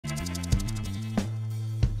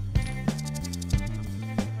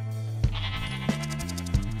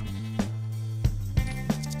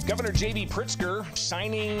Governor J.B. Pritzker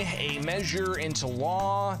signing a measure into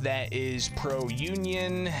law that is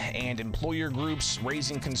pro-union and employer groups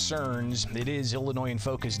raising concerns. It is Illinois in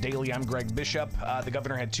Focus Daily. I'm Greg Bishop. The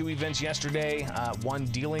governor had two events yesterday, one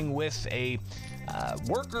dealing with a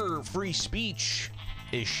worker free speech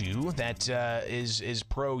issue that is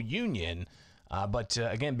pro-union. But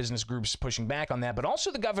again, business groups pushing back on that, but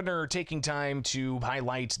also the governor taking time to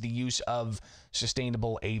highlight the use of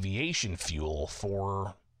sustainable aviation fuel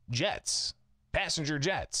for jets, passenger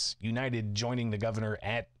jets. United joining the governor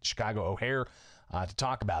at Chicago O'Hare to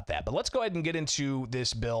talk about that. But let's go ahead and get into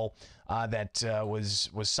this bill that was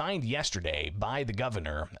signed yesterday by the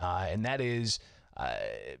governor, and that is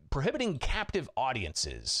prohibiting captive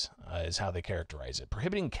audiences, is how they characterize it.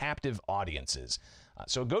 Prohibiting captive audiences.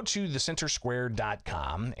 So go to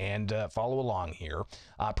thecentersquare.com and follow along here.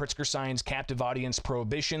 Pritzker signs captive audience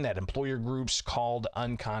prohibition that employer groups called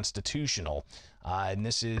unconstitutional. And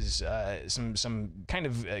this is some kind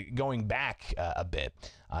of going back a bit,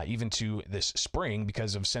 even to this spring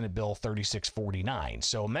because of Senate Bill 3649.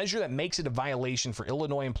 So a measure that makes it a violation for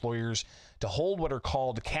Illinois employers to hold what are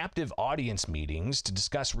called captive audience meetings to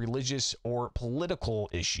discuss religious or political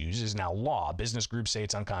issues is now law. Business groups say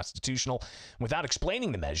it's unconstitutional. Without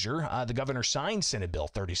explaining the measure, the governor signed Senate Bill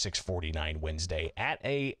 3649 Wednesday at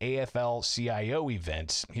a AFL-CIO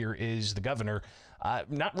event. Here is the governor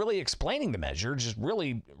not really explaining the measure, just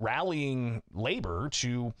really rallying labor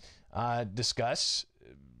to discuss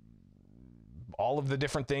all of the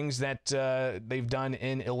different things that they've done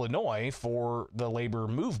in Illinois for the labor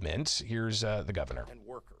movement. Here's the governor. And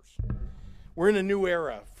workers. We're in a new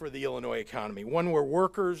era for the Illinois economy, one where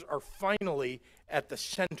workers are finally at the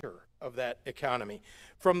center of that economy.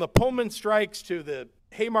 From the Pullman strikes to the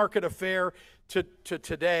Haymarket affair to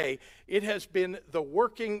today, it has been the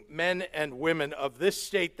working men and women of this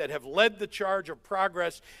state that have led the charge of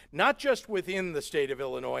progress, not just within the state of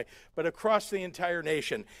Illinois, but across the entire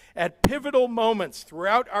nation. At pivotal moments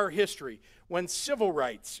throughout our history, when civil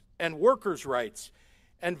rights and workers' rights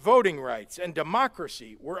and voting rights and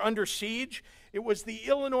democracy were under siege, it was the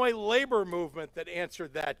Illinois labor movement that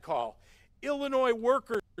answered that call. Illinois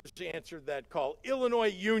workers answered that call. Illinois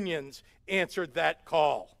unions answered that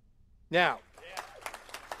call. Now,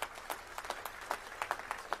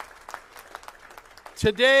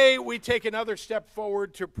 today we take another step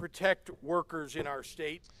forward to protect workers in our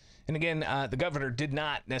state. And again, the governor did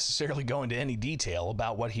not necessarily go into any detail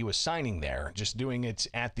about what he was signing there, just doing it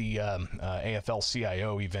at the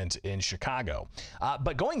AFL-CIO event in Chicago.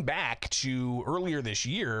 But going back to earlier this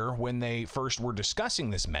year when they first were discussing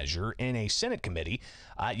this measure in a Senate committee,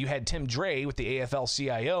 you had Tim Dre with the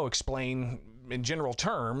AFL-CIO explain in general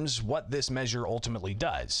terms what this measure ultimately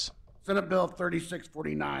does. Senate Bill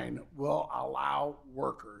 3649 will allow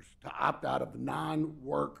workers to opt out of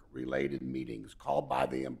non-work related meetings called by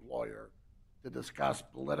the employer to discuss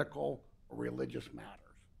political or religious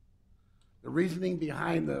matters. The reasoning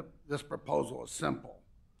behind this proposal is simple.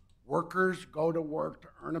 Workers go to work to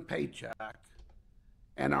earn a paycheck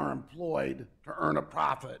and are employed to earn a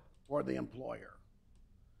profit for the employer,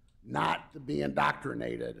 not to be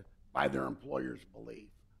indoctrinated by their employer's belief.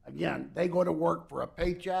 Again, they go to work for a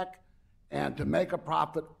paycheck and to make a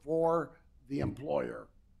profit for the employer,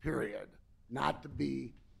 period, not to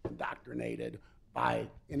be indoctrinated by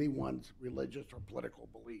anyone's religious or political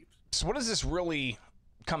beliefs. So what does this really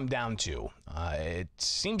come down to? It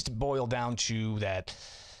seems to boil down to that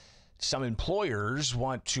some employers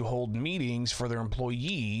want to hold meetings for their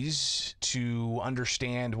employees to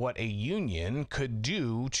understand what a union could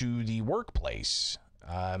do to the workplace,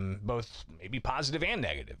 both maybe positive and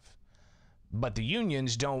negative. But the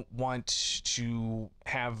unions don't want to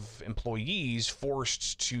have employees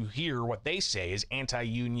forced to hear what they say is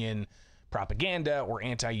anti-union propaganda or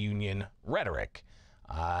anti-union rhetoric.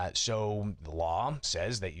 So the law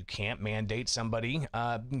says that you can't mandate somebody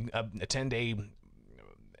attend a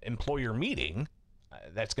employer meeting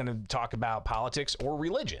that's going to talk about politics or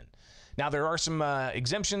religion. Now, there are some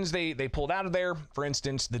exemptions they pulled out of there. For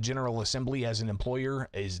instance, the General Assembly as an employer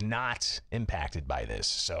is not impacted by this.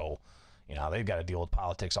 So, you know, they've got to deal with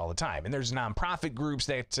politics all the time. And there's nonprofit groups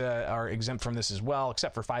that are exempt from this as well,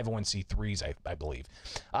 except for 501c3s, I believe.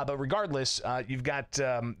 But regardless, you've got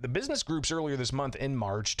the business groups earlier this month in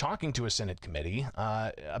March talking to a Senate committee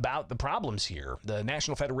about the problems here. The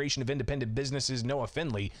National Federation of Independent Businesses, Noah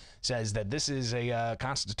Finley, says that this is a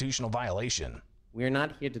constitutional violation. We are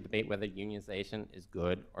not here to debate whether unionization is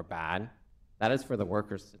good or bad. That is for the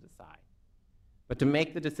workers to decide. But to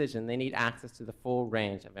make the decision, they need access to the full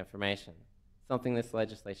range of information, something this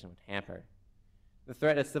legislation would hamper. The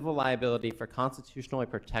threat of civil liability for constitutionally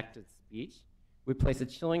protected speech would place a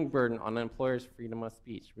chilling burden on an employer's freedom of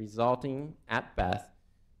speech, resulting, at best,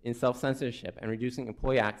 in self-censorship and reducing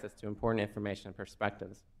employee access to important information and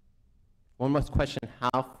perspectives. One must question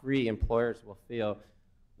how free employers will feel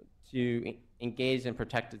to engage in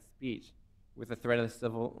protected speech with the threat of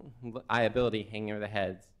civil liability hanging over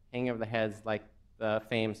the heads like the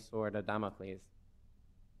famed sword of Damocles.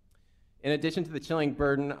 In addition to the chilling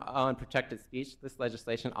burden on protected speech, this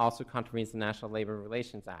legislation also contravenes the National Labor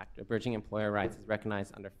Relations Act, abridging employer rights as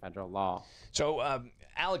recognized under federal law. So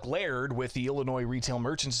Alec Laird with the Illinois Retail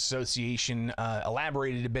Merchants Association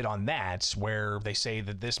elaborated a bit on that, where they say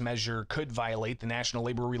that this measure could violate the National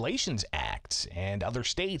Labor Relations Act, and other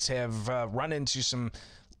states have run into some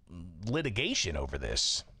litigation over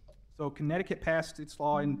this. So Connecticut passed its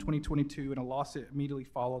law in 2022, and a lawsuit immediately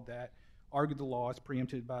followed that, argued the law is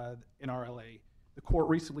preempted by the NRLA. The court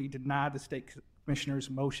recently denied the state commissioner's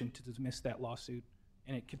motion to dismiss that lawsuit,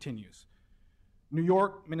 and it continues. New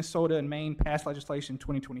York, Minnesota, and Maine passed legislation in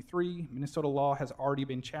 2023. Minnesota law has already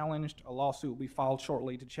been challenged. A lawsuit will be filed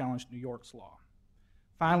shortly to challenge New York's law.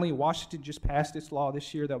 Finally, Washington just passed its law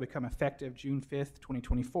this year that will become effective June 5th,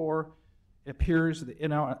 2024. It appears that the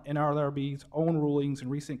NLRB's own rulings and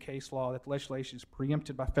recent case law that the legislation is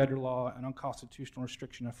preempted by federal law and unconstitutional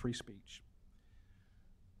restriction of free speech.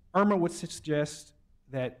 IRMA would suggest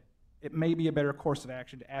that it may be a better course of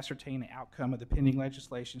action to ascertain the outcome of the pending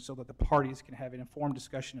legislation so that the parties can have an informed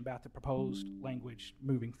discussion about the proposed language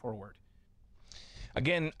moving forward.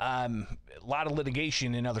 Again, a lot of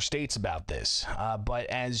litigation in other states about this, but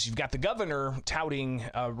as you've got the governor touting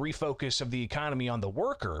a refocus of the economy on the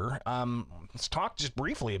worker, let's talk just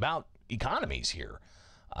briefly about economies here.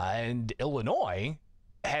 And Illinois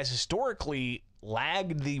has historically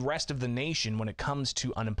lagged the rest of the nation when it comes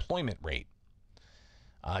to unemployment rate.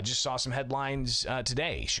 Just saw some headlines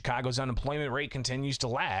today. Chicago's unemployment rate continues to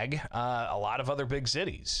lag a lot of other big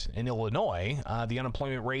cities. In Illinois, the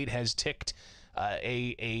unemployment rate has ticked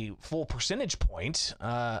a full percentage point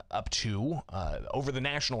up to over the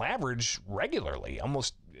national average regularly.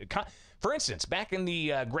 Almost, for instance, back in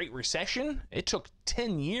the Great Recession, it took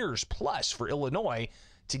 10 years plus for Illinois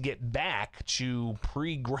to get back to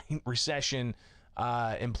pre-Great Recession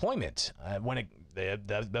employment. When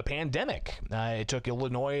the pandemic, it took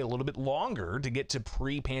Illinois a little bit longer to get to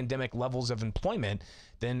pre-pandemic levels of employment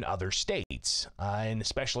than other states, and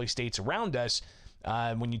especially states around us.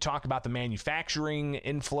 When you talk about the manufacturing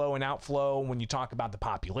inflow and outflow, when you talk about the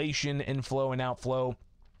population inflow and outflow,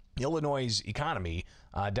 Illinois' economy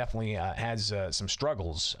definitely has some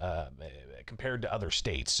struggles compared to other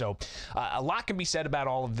states. So a lot can be said about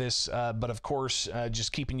all of this, but of course,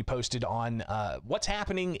 just keeping you posted on what's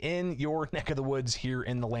happening in your neck of the woods here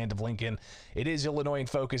in the land of Lincoln. It is Illinois in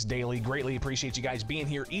Focus Daily. Greatly appreciate you guys being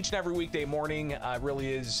here each and every weekday morning. It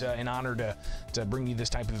really is an honor to bring you this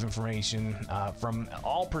type of information from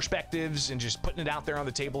all perspectives and just putting it out there on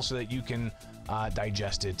the table so that you can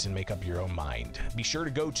digest it and make up your own mind. Be sure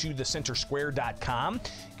to go to thecentersquare.com,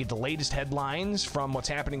 get the latest headlines from what's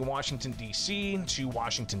happening in Washington, D.C. to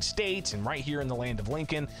Washington State and right here in the land of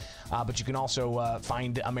Lincoln. But you can also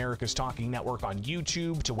find America's Talking Network on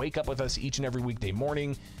YouTube to wake up with us each and every weekday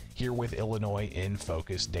morning here with Illinois in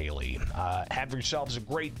Focus Daily. Have yourselves a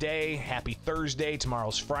great day. Happy Thursday.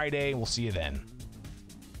 Tomorrow's Friday. We'll see you then.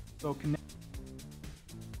 So